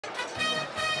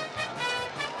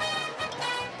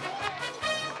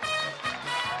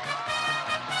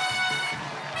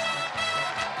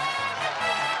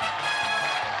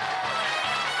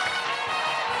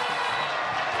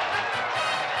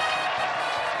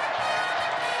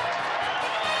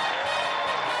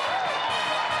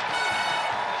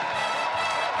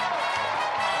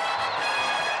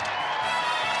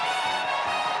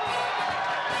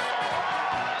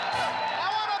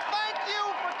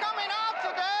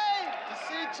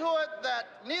to it that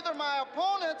neither my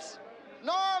opponents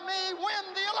nor me win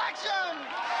the election.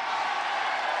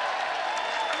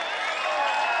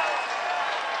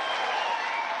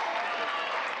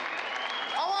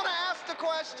 I want to ask the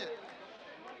question.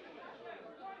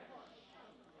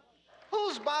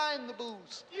 Who's buying the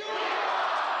booze? You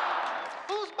are.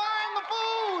 Who's buying the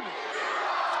food? You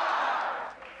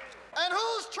are. And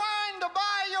who's trying to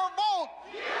buy your vote?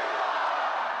 You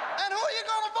are. And who are you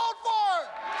going to vote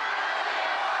for?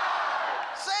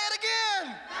 Say it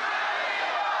again.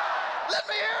 Let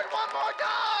me hear it one more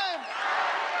time.